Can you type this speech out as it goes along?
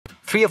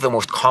Three of the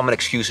most common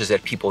excuses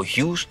that people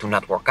use to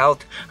not work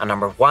out are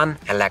number 1,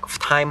 a lack of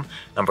time,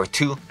 number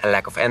 2, a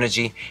lack of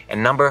energy,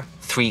 and number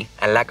 3,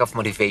 a lack of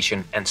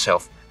motivation and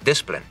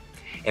self-discipline.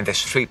 In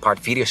this 3-part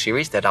video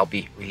series that I'll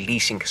be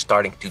releasing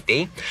starting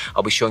today,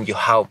 I'll be showing you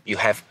how you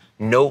have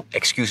no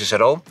excuses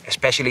at all,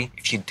 especially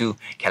if you do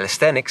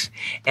calisthenics.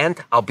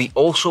 And I'll be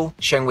also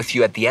sharing with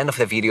you at the end of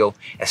the video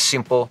a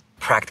simple,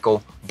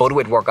 practical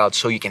bodyweight workout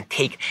so you can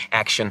take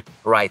action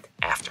right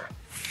after.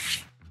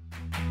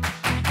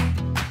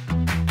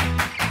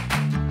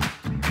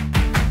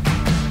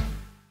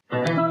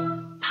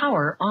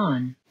 Power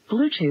on.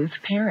 Bluetooth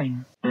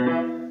pairing.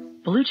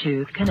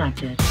 Bluetooth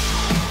connected.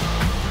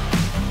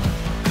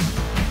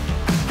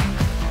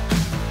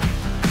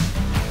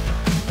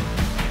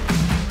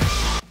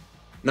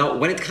 Now,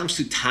 when it comes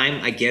to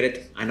time, I get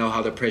it. I know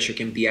how the pressure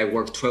can be. I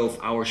work 12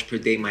 hours per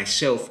day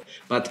myself,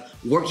 but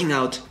working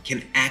out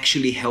can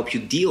actually help you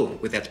deal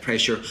with that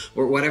pressure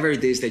or whatever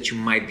it is that you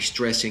might be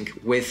stressing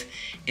with.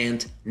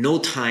 And no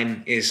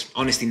time is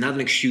honestly not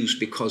an excuse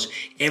because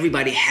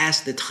everybody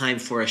has the time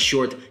for a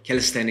short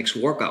calisthenics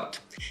workout.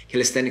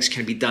 Calisthenics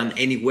can be done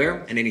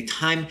anywhere and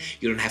anytime.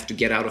 You don't have to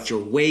get out of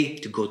your way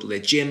to go to the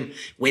gym,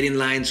 wait in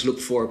lines, look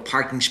for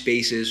parking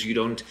spaces. You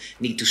don't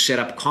need to set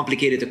up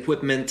complicated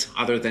equipment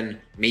other than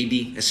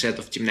maybe a set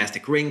of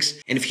gymnastic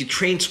rings. And if you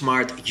train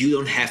smart, you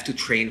don't have to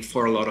train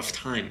for a lot of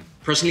time.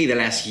 Personally, the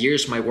last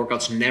years, my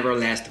workouts never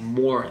last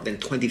more than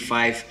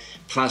 25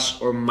 plus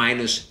or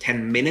minus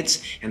 10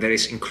 minutes, and that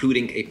is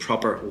including a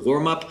proper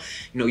warm-up.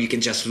 You can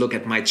just look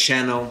at my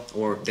channel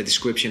or the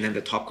description and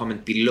the top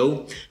comment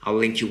below. I'll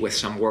link you with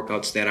some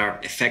workouts that are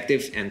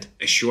effective and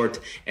as short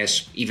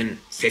as even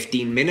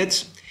 15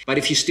 minutes. But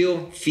if you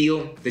still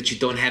feel that you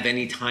don't have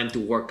any time to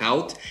work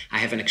out, I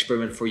have an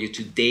experiment for you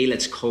today.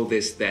 Let's call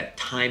this the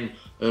time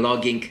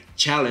logging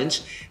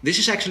challenge. This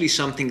is actually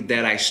something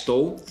that I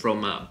stole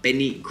from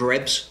Benny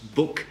Grebb's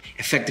book,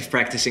 Effective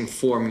Practicing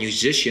for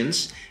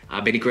Musicians.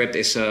 Benny Grebb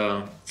is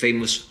a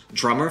famous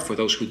drummer for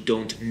those who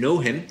don't know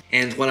him.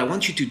 And what I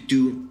want you to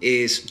do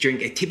is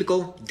during a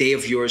typical day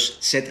of yours,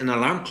 set an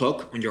alarm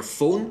clock on your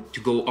phone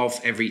to go off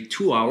every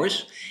 2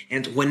 hours.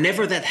 And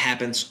whenever that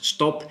happens,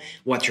 stop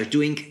what you're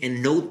doing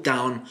and note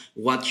down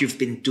what you've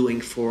been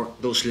doing for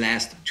those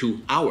last 2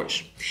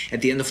 hours.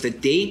 At the end of the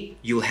day,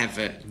 you'll have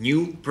a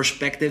new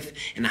perspective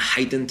and a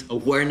heightened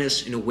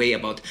awareness in a way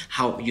about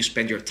how you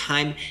spend your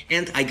time.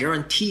 And I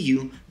guarantee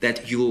you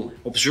that you'll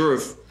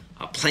observe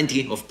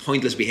plenty of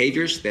pointless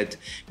behaviors that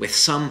with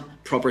some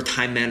proper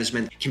time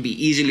management can be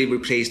easily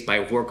replaced by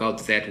a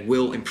workout that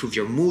will improve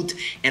your mood,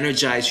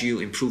 energize you,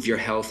 improve your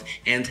health,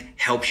 and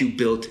help you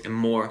build a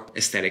more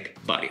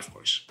aesthetic body, of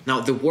course.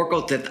 Now, the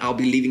workout that I'll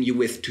be leaving you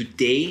with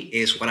today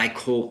is what I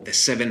call the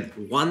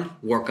 7-1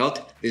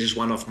 workout. This is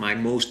one of my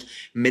most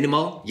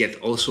minimal yet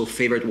also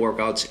favorite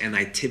workouts, and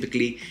I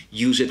typically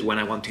use it when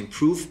I want to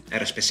improve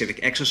at a specific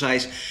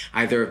exercise,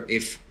 either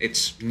if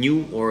it's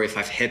new or if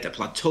I've hit a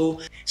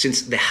plateau.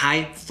 Since the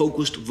high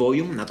focused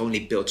volume not only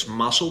builds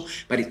muscle,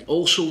 but it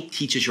also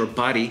teaches your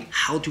body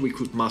how to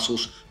recruit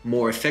muscles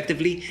more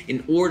effectively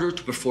in order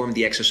to perform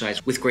the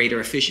exercise with greater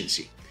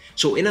efficiency.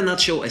 So in a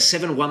nutshell, a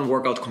 7-1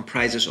 workout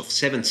comprises of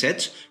 7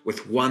 sets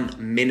with 1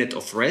 minute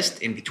of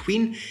rest in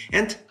between,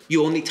 and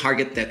you only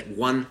target that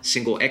one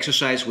single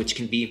exercise, which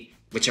can be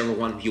whichever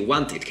one you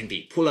want. It can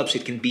be pull-ups,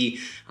 it can be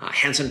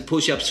handstand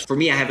push-ups. For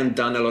me, I haven't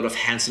done a lot of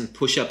handstand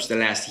push-ups the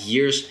last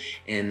years,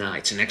 and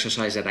it's an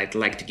exercise that I'd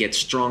like to get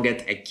strong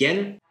at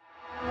again.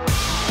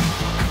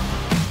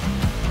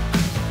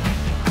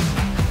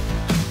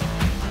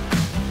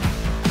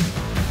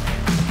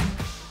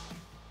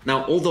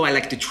 Now, although I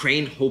like to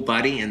train whole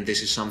body, and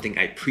this is something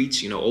I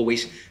preach,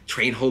 always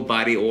train whole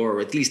body,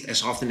 or at least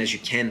as often as you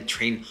can,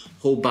 train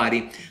whole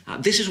body.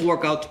 This is a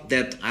workout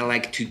that I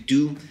like to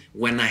do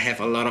when I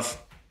have a lot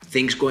of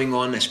things going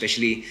on,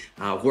 especially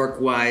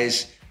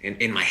work-wise,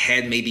 in my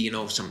head, maybe,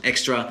 some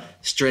extra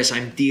stress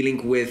I'm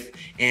dealing with.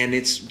 And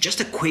it's just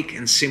a quick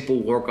and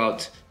simple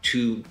workout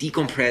to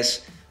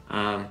decompress,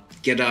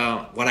 get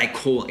what I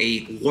call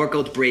a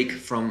workout break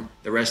from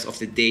the rest of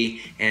the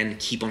day and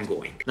keep on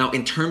going. Now,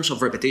 in terms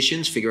of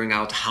repetitions, figuring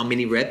out how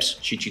many reps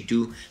should you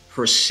do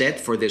per set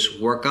for this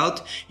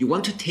workout, you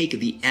want to take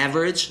the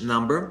average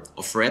number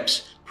of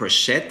reps per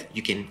set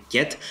you can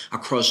get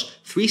across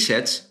 3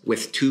 sets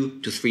with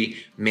 2 to 3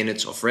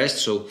 minutes of rest.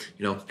 So,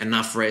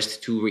 enough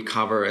rest to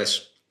recover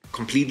as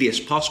completely as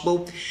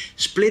possible.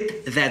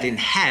 Split that in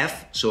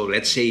half. So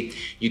let's say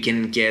you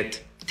can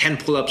get 10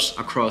 pull-ups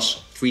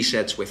across 3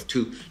 sets with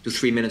 2 to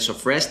 3 minutes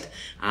of rest.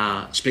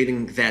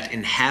 Splitting that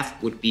in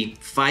half would be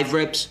 5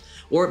 reps,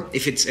 or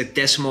if it's a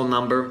decimal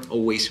number,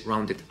 always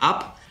round it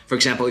up. For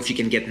example, if you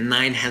can get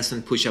 9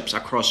 handstand push-ups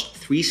across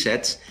 3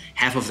 sets,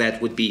 half of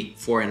that would be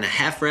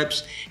 4.5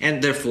 reps,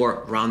 and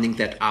therefore rounding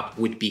that up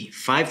would be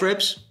 5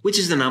 reps, which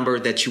is the number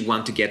that you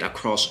want to get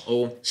across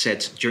all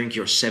sets during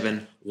your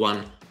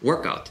 7-1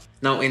 workout.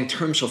 Now, in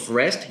terms of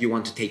rest, you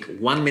want to take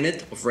 1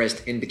 minute of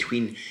rest in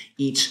between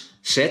each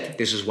set.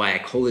 This is why I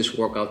call this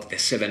workout the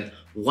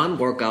 7-1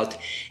 workout.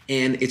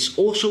 And it's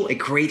also a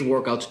great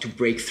workout to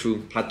break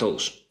through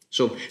plateaus.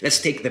 So let's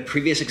take the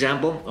previous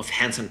example of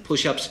handstand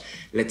push-ups.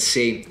 Let's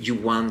say you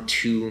want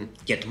to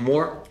get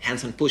more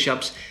handstand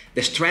push-ups.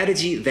 The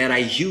strategy that I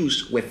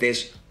use with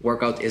this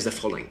workout is the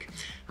following.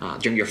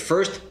 During your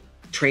first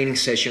training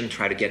session,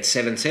 try to get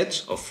 7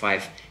 sets of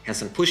 5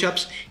 handstand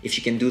push-ups. If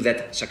you can do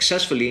that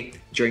successfully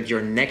during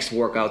your next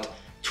workout,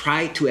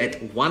 try to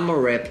add 1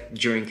 more rep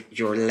during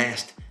your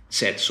last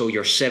set, so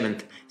your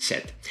 7th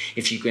set.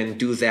 If you can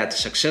do that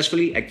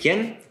successfully,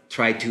 again,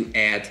 try to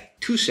add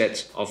 2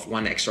 sets of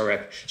 1 extra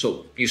rep.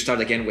 So you start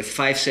again with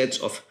 5 sets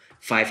of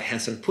 5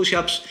 handstand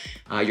push-ups.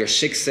 Your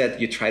 6th set,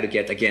 you try to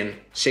get again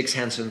 6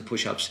 handstand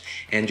push-ups.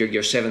 And during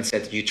your 7th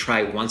set, you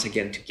try once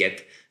again to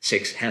get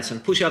 6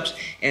 handstand push-ups.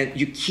 And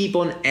you keep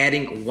on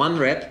adding 1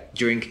 rep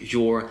during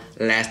your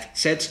last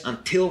sets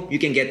until you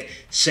can get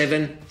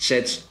 7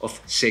 sets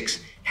of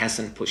 6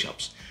 handstand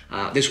push-ups.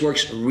 This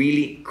works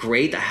really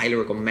great. I highly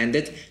recommend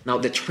it. Now,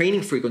 the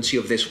training frequency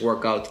of this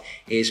workout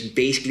is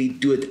basically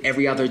do it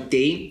every other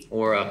day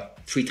or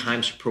 3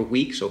 times per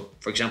week. So,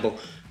 for example,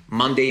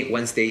 Monday,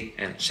 Wednesday,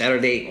 and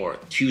Saturday, or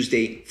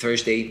Tuesday,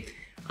 Thursday,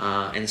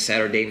 and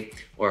Saturday,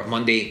 or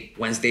Monday,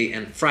 Wednesday,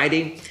 and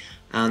Friday.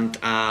 And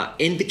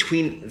in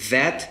between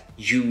that,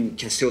 you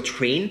can still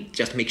train.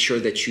 Just make sure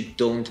that you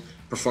don't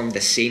perform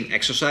the same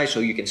exercise.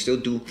 So you can still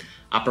do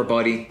upper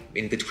body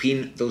in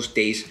between those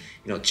days.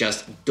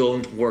 Just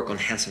don't work on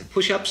handstand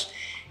push-ups.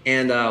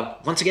 And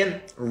once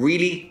again,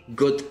 really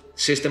good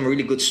system,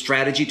 really good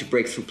strategy to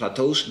break through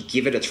plateaus.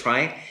 Give it a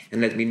try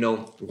and let me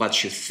know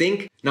what you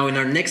think. Now, in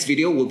our next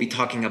video, we'll be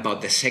talking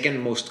about the second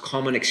most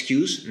common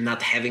excuse,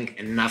 not having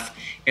enough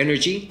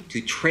energy to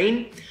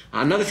train.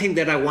 Another thing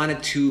that I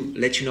wanted to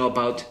let you know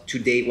about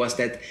today was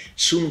that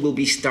soon we'll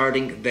be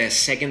starting the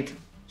second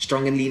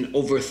Strong and Lean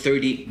Over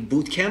 30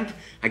 bootcamp.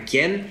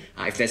 Again,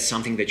 if that's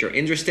something that you're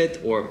interested,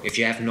 or if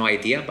you have no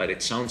idea, but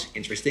it sounds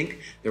interesting,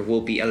 there will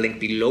be a link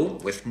below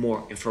with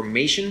more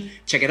information.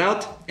 Check it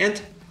out,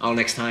 and until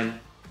next time,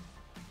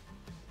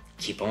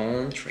 keep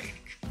on training.